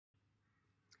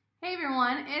Hey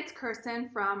everyone, it's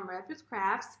Kirsten from WIPS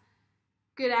Crafts.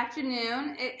 Good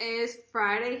afternoon. It is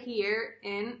Friday here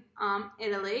in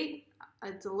Italy.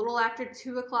 It's a little after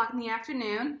 2 o'clock in the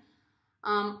afternoon.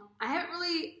 I haven't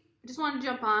really, just wanted to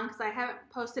jump on because I haven't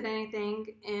posted anything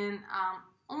in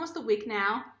almost a week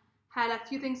now. Had a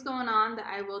few things going on that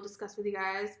I will discuss with you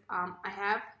guys. I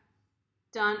have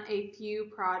done a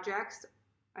few projects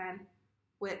and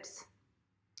WIPS.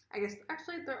 I guess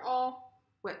actually they're all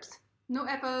WIPS. No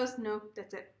FOs, no,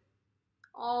 that's it.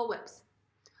 All WIPS.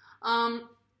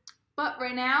 But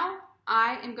right now,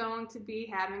 I am going to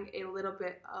be having a little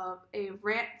bit of a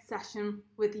rant session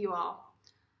with you all.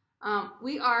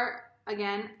 We are,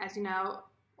 again, as you know,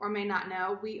 or may not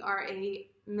know, we are a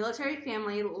military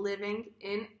family living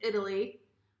in Italy.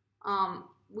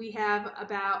 We have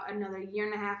about another year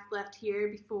and a half left here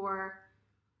before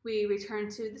we return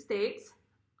to the States.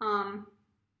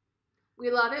 We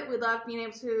love it. We love being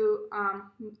able to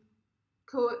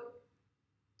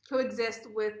coexist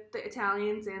with the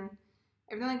Italians and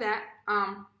everything like that.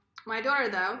 My daughter,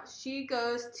 though, she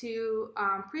goes to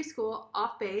preschool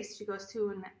off base. She goes to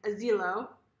an asilo.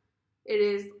 It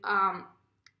is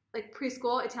like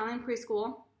preschool, Italian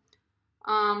preschool.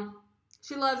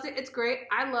 She loves it. It's great.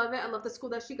 I love it. I love the school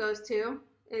that she goes to.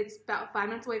 It's about 5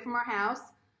 minutes away from our house.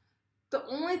 The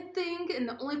only thing and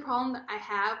the only problem that I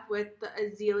have with the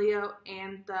asilo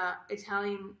and the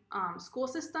Italian school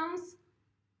systems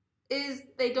is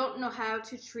they don't know how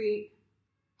to treat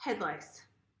head lice.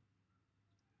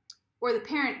 Or the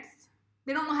parents,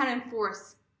 they don't know how to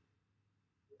enforce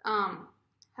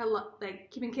like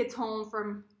keeping kids home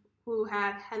from who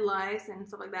have head lice and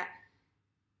stuff like that.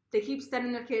 They keep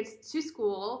sending their kids to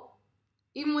school,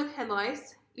 even with head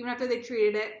lice, even after they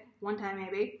treated it one time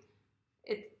maybe.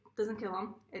 It doesn't kill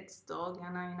them. It's still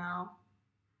gonna,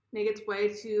 make its way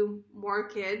to more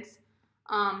kids.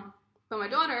 But my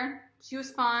daughter, she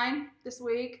was fine this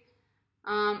week.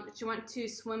 She went to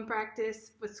swim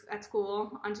practice at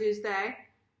school on Tuesday.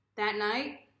 That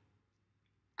night,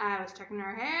 I was checking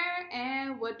her hair,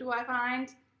 and what do I find?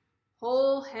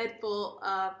 Whole head full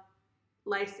of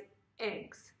lice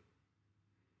eggs.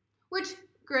 Which,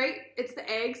 great, it's the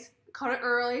eggs. Caught it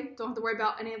early. Don't have to worry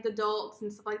about any of the adults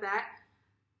and stuff like that.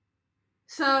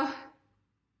 So,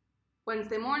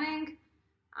 Wednesday morning,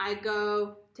 I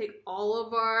go take all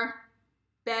of our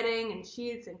bedding and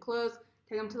sheets and clothes,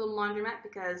 take them to the laundromat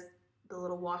because the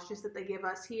little washers that they give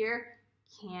us here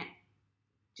can't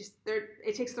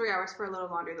it takes 3 hours for a load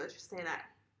of laundry, let's just say that.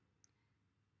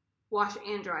 Wash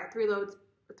and dry, 3 loads,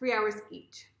 3 hours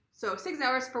each. So 6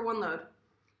 hours for one load.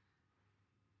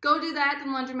 Go do that at the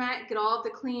laundromat, get all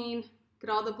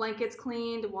the blankets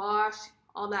cleaned, wash,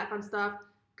 all that fun stuff.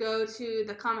 Go to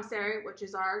the commissary, which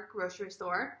is our grocery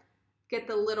store. Get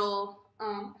the little,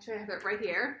 I should have it right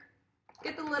here.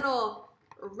 Get the little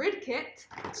rid kit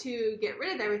to get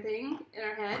rid of everything in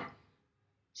her head.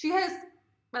 She has,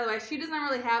 by the way, she doesn't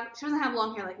have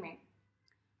long hair like me.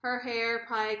 Her hair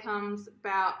probably comes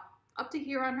about up to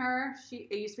here on her.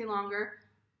 It used to be longer.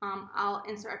 I'll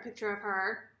insert a picture of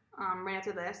her right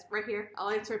after this, right here. I'll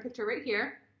insert a picture right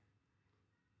here.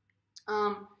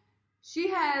 She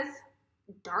has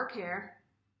dark hair,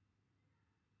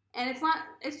 and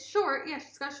it's short. Yeah,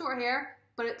 she's got short hair,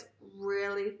 but it's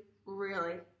really,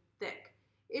 really thick.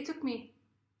 It took me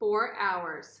 4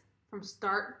 hours from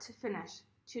start to finish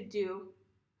to do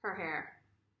her hair.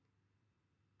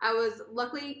 I was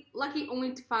lucky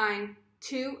only to find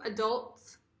 2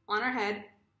 adults on her head.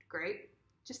 Great,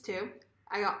 just 2.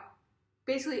 I got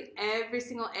basically every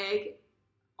single egg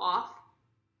off.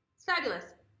 It's fabulous.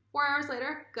 4 hours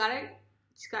later, got it.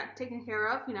 She got taken care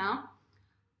of,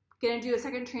 Gonna do a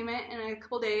second treatment in a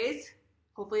couple days.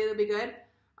 Hopefully it'll be good.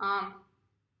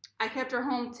 I kept her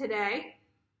home today.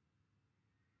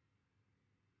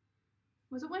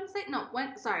 Was it Wednesday? No,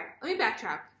 sorry. Let me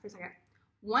backtrack for a second.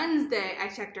 Wednesday, I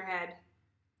checked her head,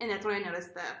 and that's when I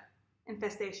noticed the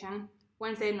infestation.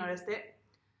 Wednesday, I noticed it.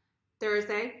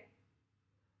 Thursday.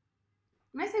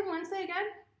 Am I saying Wednesday again?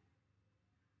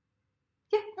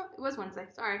 Yeah, no, it was Wednesday.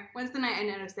 Sorry. Wednesday night, I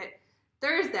noticed it.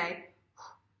 Thursday,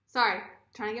 sorry,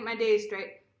 trying to get my days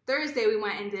straight. Thursday, we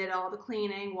went and did all the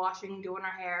cleaning, washing, doing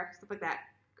her hair, stuff like that.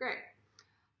 Great.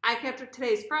 I kept her,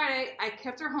 today's Friday, I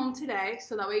kept her home today,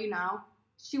 so that way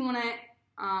she wouldn't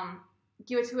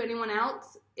give it to anyone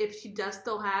else if she does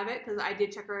still have it, because I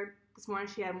did check her this morning.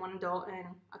 She had 1 adult and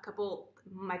a couple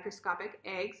microscopic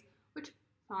eggs, which,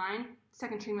 fine.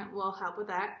 Second treatment will help with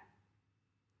that.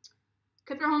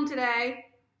 Kept her home today,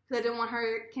 because I didn't want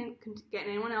her getting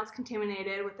anyone else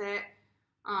contaminated with it.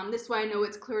 This way I know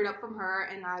it's cleared up from her,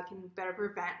 and I can better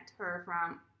prevent her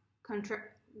from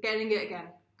getting it again.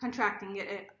 contracting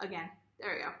it again.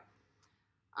 There we go.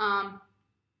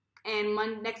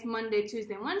 And next Monday,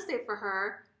 Tuesday, and Wednesday for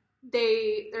her,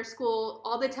 their school,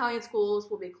 all the Italian schools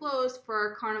will be closed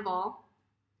for Carnival.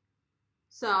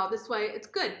 So this way, it's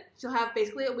good. She'll have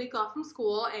basically a week off from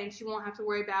school, and she won't have to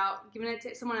worry about giving it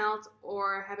to someone else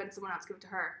or having someone else give it to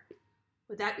her.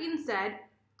 With that being said,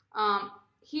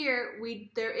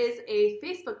 there is a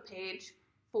Facebook page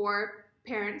for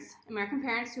parents, American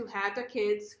parents who have their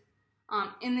kids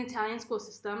in the Italian school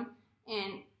system,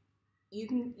 and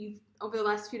over the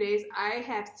last few days, I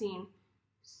have seen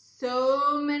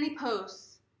so many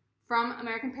posts from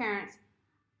American parents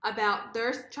about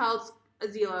their child's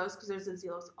azilos, because there's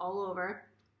azilos all over,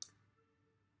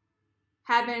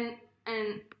 having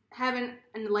a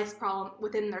lice problem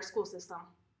within their school system.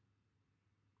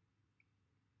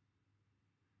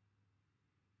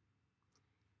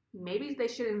 Maybe they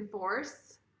should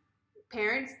enforce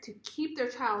parents to keep their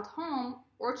child home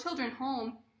or children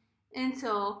home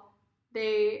until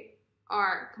they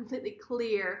are completely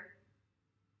clear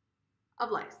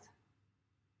of lice.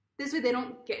 This way they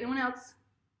don't get anyone else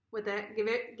with it. Give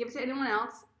it to anyone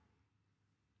else.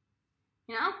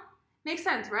 You know? Makes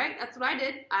sense, right? That's what I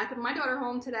did. I put my daughter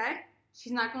home today.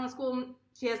 She's not going to school.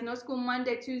 She has no school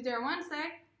Monday, Tuesday, or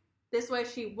Wednesday. This way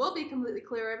she will be completely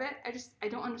clear of it. I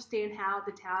don't understand how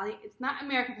it's not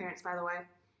American parents, by the way.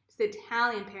 It's the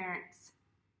Italian parents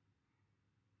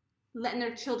letting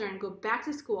their children go back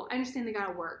to school. I understand they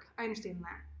gotta work. I understand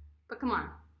that. But come on.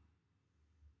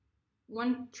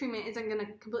 One treatment isn't gonna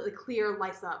completely clear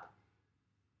lice up.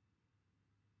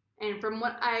 And from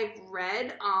what I've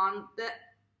read on the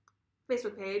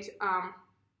Facebook page,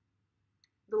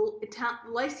 the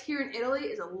lice here in Italy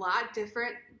is a lot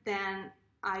different than,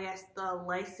 I guess, the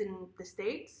lice in the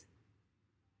States.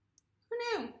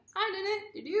 Who knew? I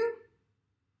didn't. Did you?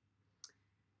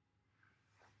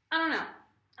 I don't know.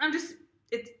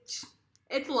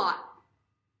 It's a lot.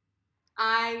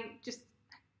 I just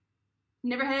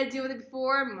never had to deal with it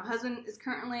before. My husband is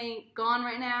currently gone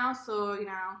right now, so,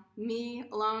 me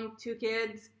alone, 2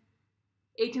 kids,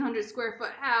 1,800 square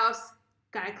foot house,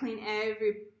 gotta clean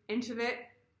every inch of it.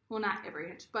 Well, not every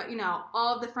inch, but,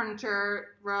 all of the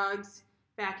furniture, rugs,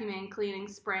 vacuuming, cleaning,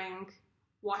 spraying,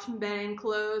 washing bedding,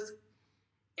 clothes.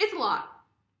 It's a lot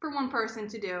for one person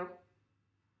to do.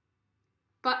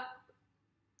 But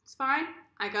it's fine.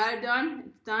 I got it done.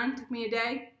 It's done. Took me a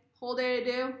day, whole day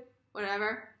to do.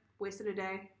 Whatever. Wasted a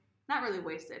day. Not really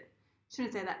wasted.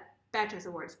 Shouldn't say that. Bad choice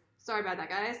of words. Sorry about that,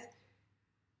 guys.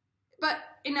 But,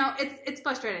 it's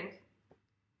frustrating.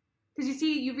 Because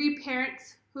you read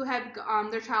parents who have,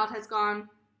 their child has gone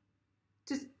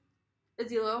to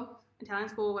asilo, Italian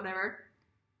school, whatever,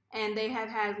 and they have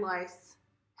had lice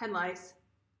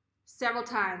several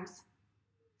times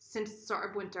since the start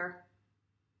of winter.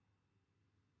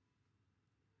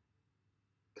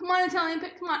 Come on, Italian,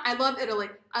 come on. I love Italy.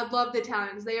 I love the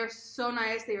Italians. They are so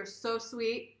nice. They are so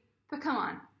sweet. But come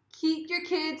on, keep your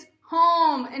kids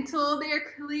home until they are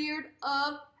cleared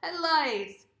of head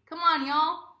lice. Come on,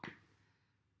 y'all.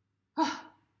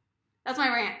 That's my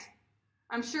rant.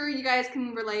 I'm sure you guys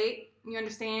can relate. You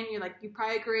understand. You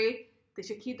probably agree. They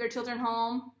should keep their children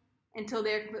home until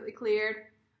they're completely cleared.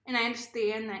 And I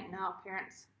understand that,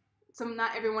 parents,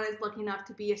 not everyone is lucky enough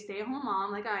to be a stay-at-home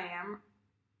mom like I am,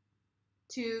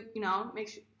 to,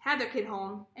 have their kid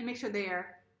home and make sure they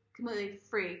are completely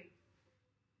free.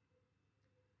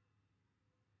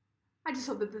 I just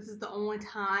hope that this is the only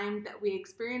time that we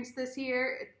experience this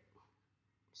here.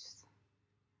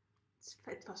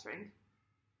 It's frustrating.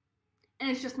 And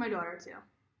it's just my daughter, too.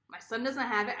 My son doesn't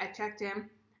have it. I checked him.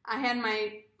 I had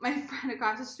my friend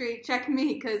across the street check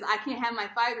me because I can't have my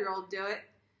 5-year-old do it.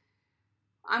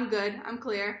 I'm good. I'm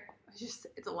clear.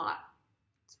 It's a lot.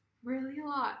 It's really a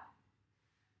lot.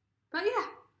 But yeah,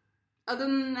 other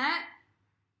than that,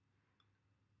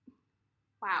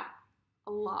 wow,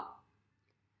 a lot.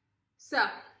 So,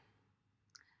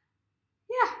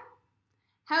 yeah,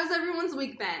 how's everyone's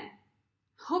week been?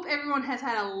 Hope everyone has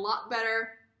had a lot better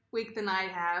week than I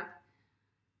have.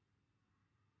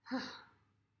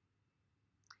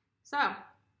 So,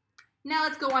 now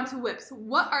let's go on to WIPS.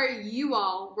 What are you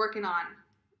all working on?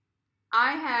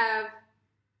 I have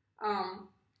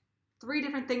 3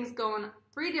 different things going on.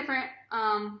 3 different,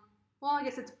 well, I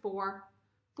guess it's 4.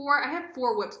 I have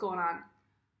 4 WIPs going on.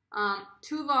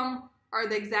 2 of them are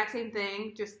the exact same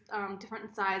thing, just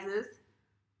different sizes.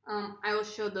 I will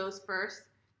show those first.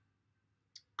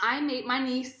 My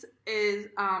niece is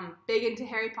big into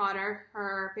Harry Potter.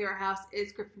 Her favorite house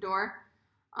is Gryffindor.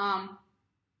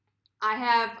 I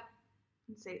have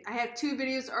 2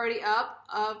 videos already up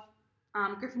of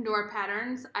Gryffindor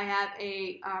patterns. I have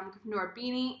a Gryffindor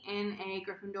beanie and a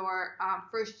Gryffindor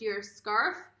first year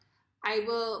scarf. I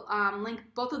will link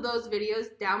both of those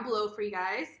videos down below for you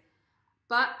guys.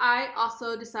 But I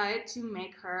also decided to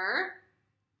make her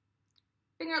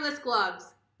fingerless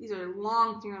gloves. These are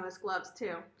long fingerless gloves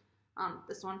too.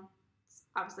 This one,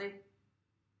 obviously,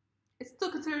 it's still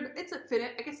considered,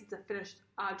 I guess it's a finished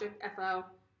object, FO.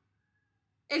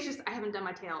 It's just, I haven't done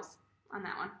my tails on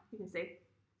that one. You can see.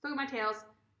 Look at my tails,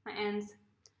 my ends.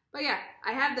 But yeah,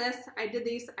 I have this. I did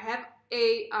these. I have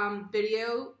a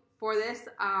video for this.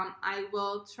 I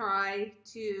will try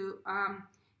to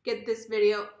get this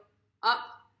video up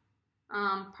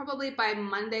probably by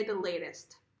Monday the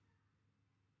latest.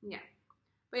 Yeah.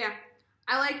 But yeah,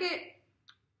 I like it.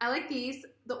 I like these.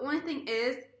 The only thing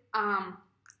is, I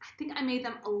think I made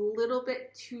them a little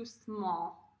bit too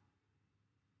small.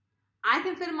 I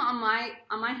can fit them on my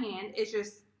hand. It's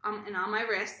just and on my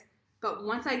wrist. But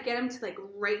once I get them to like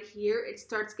right here, it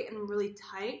starts getting really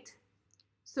tight.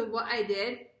 So what I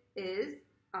did is,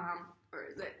 where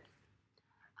is it?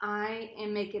 I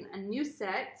am making a new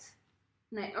set,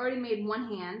 and I already made one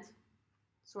hand,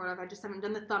 sort of. I just haven't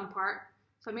done the thumb part.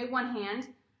 So I made one hand,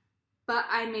 but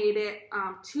I made it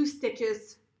 2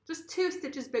 stitches, just 2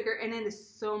 stitches bigger, and it is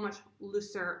so much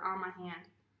looser on my hand.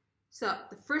 So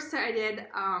the first set I did,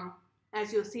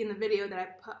 as you'll see in the video that I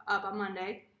put up on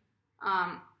Monday,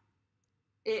 I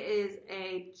did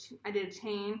a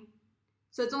chain.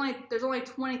 So there's only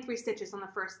 23 stitches on the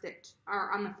first stitch,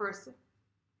 or on the first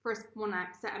one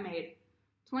set I made.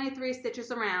 23 stitches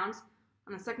around.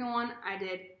 On the second one, I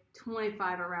did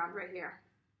 25 around right here.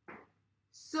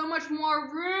 So much more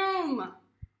room!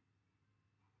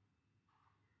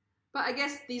 But I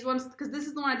guess these ones, because this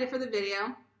is the one I did for the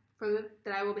video,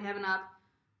 that I will be having up,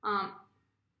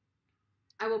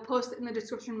 I will post it in the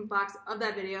description box of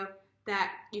that video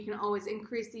that you can always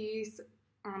increase these,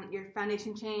 your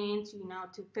foundation chains, you know,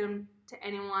 to fit them to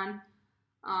anyone.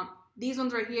 These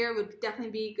ones right here would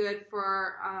definitely be good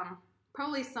for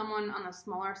probably someone on the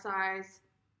smaller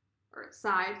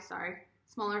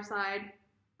smaller side.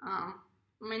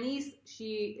 My niece,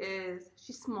 she's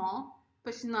small,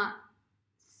 but she's not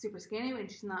super skinny, and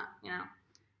she's not, you know,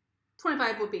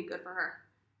 25 would be good for her.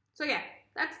 So yeah,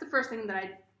 that's the first thing that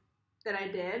I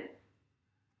did.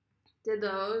 Did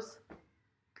those.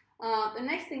 The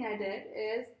next thing I did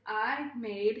is I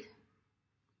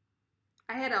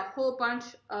had a whole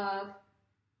bunch of,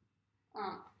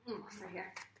 right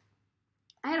here.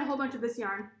 I had a whole bunch of this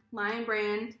yarn, Lion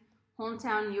Brand,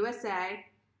 Hometown USA.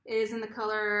 It is in the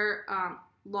color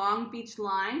Long Beach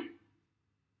Lime.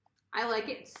 I like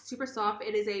it. It's super soft.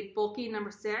 It is a bulky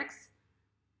number 6,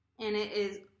 and it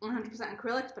is 100%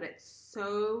 acrylic, but it's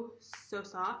so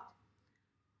soft.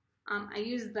 I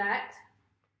use that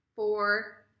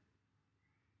for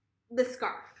the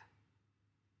scarf,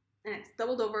 and it's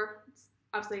doubled over. It's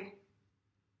obviously,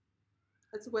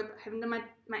 let's whip. I haven't done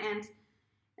my ends,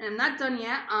 and I'm not done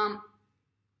yet.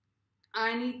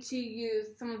 I need to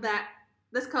use some of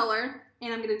this color,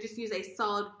 and I'm gonna just use a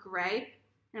solid gray.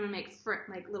 And I'm gonna make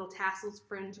like little tassels,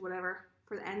 fringe, whatever,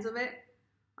 for the ends of it.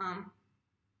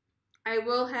 I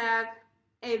will have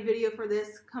a video for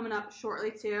this coming up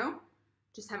shortly too.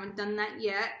 Just haven't done that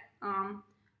yet.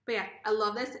 But yeah, I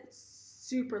love this. It's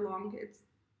super long. It's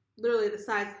literally the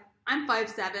size. I'm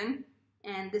 5'7",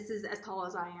 and this is as tall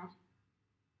as I am.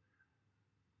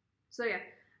 So yeah,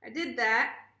 I did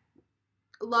that.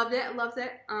 Loved it. Loved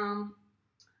it.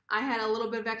 I had a little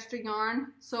bit of extra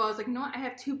yarn, so I was like, you know what? I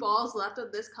have 2 balls left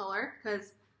of this color,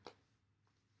 because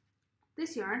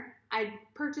this yarn, I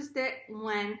purchased it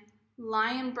when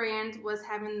Lion Brand was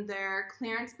having their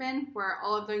clearance bin, where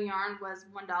all of their yarn was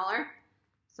 $1.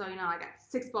 So, you know, I got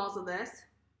 6 balls of this.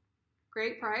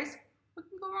 Great price. What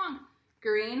can go wrong?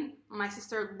 Green. My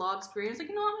sister loves green. I was like,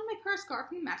 you know what? I'm going to make her a scarf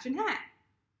and matching hat.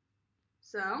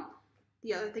 So,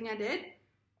 the other thing I did,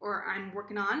 or I'm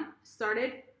working on,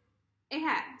 started a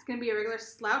hat. It's going to be a regular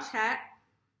slouch hat.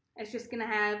 It's just going to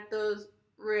have those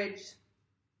ridges.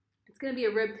 It's going to be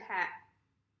a ribbed hat.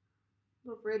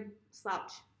 Little ribbed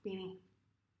slouch beanie.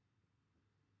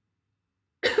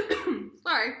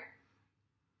 Sorry.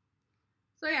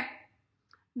 So yeah,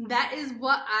 that is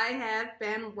what I have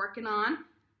been working on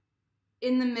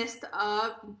in the midst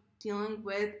of dealing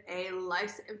with a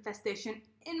lice infestation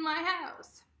in my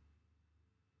house.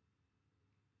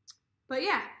 But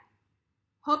yeah,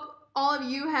 hope all of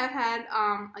you have had,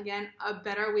 again, a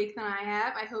better week than I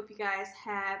have. I hope you guys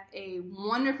have a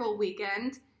wonderful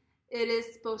weekend. It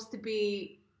is supposed to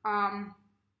be,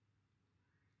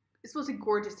 it's supposed to be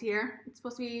gorgeous here. It's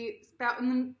supposed to be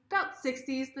about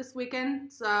 60s this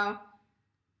weekend, so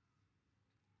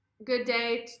good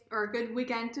day or a good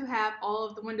weekend to have all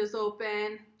of the windows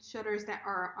open, shutters that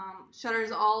are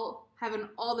having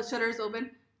all the shutters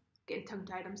open. Getting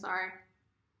tongue-tied, I'm sorry.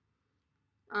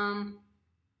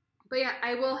 But yeah,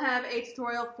 I will have a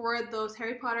tutorial for those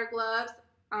Harry Potter gloves,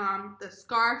 the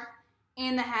scarf,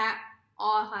 and the hat.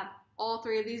 I'll have all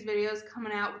 3 of these videos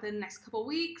coming out within the next couple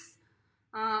weeks.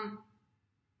 Don't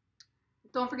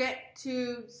forget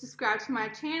to subscribe to my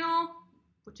channel,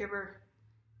 whichever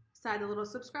side the little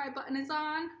subscribe button is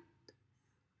on.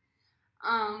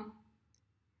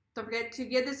 Don't forget to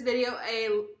give this video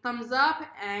a thumbs up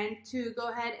and to go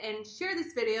ahead and share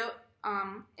this video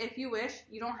if you wish.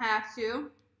 You don't have to.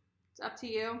 It's up to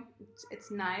you.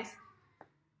 It's nice.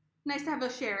 Nice to have a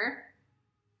share.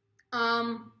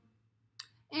 And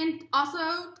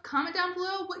also comment down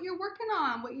below what you're working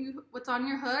on, what's on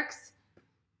your hooks.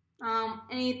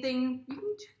 Anything you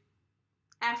can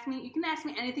ask me. You can ask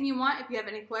me anything you want. If you have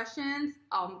any questions,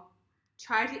 I'll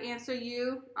try to answer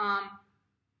you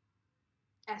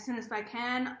as soon as I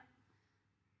can.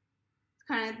 It's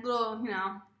kind of little,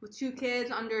 with 2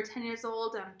 kids under 10 years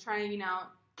old, I'm trying to,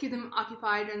 keep them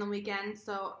occupied during the weekend.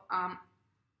 So I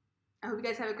hope you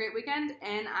guys have a great weekend,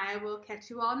 and I will catch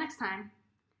you all next time.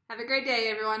 Have a great day,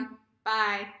 everyone.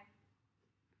 Bye.